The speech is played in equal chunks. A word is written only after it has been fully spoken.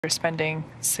After spending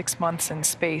 6 months in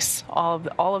space,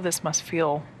 all of this must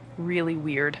feel really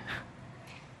weird.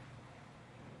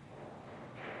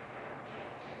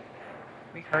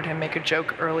 We heard him make a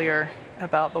joke earlier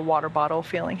about the water bottle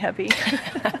feeling heavy.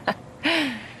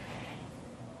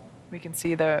 We can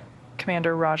see that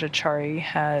Commander Raja Chari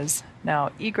has now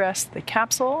egressed the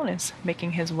capsule and is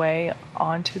making his way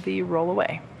onto the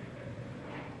rollaway.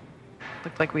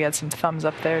 Looked like we had some thumbs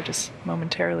up there just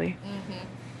momentarily. Mm-hmm.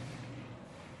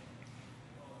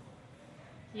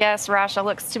 Yes, Raja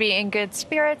looks to be in good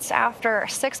spirits after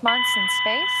 6 months in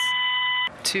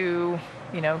space. To,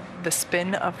 the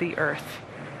spin of the Earth.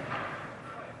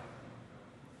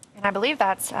 And I believe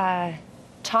that's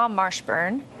Tom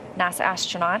Marshburn, NASA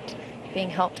astronaut, being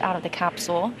helped out of the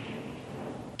capsule.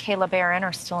 Kayla Barron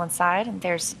are still inside, and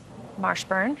there's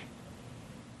Marshburn.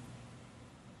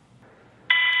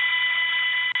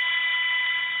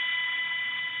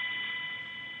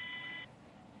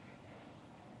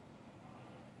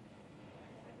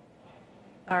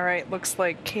 All right, looks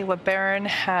like Kayla Barron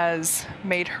has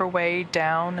made her way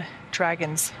down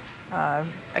Dragon's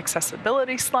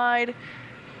accessibility slide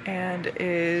and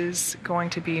is going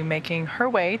to be making her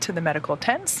way to the medical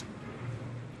tents.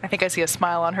 I think I see a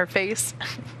smile on her face.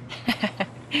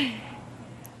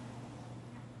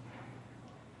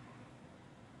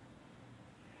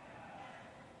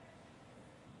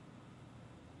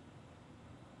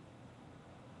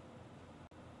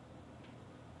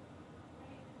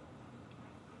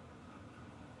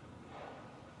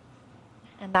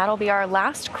 And that'll be our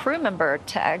last crew member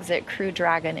to exit Crew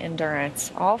Dragon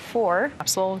Endurance. All 4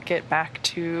 Capsule get back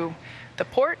to the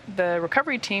port. The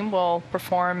recovery team will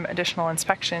perform additional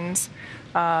inspections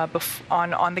on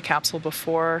the capsule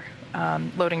before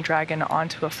loading Dragon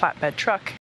onto a flatbed truck.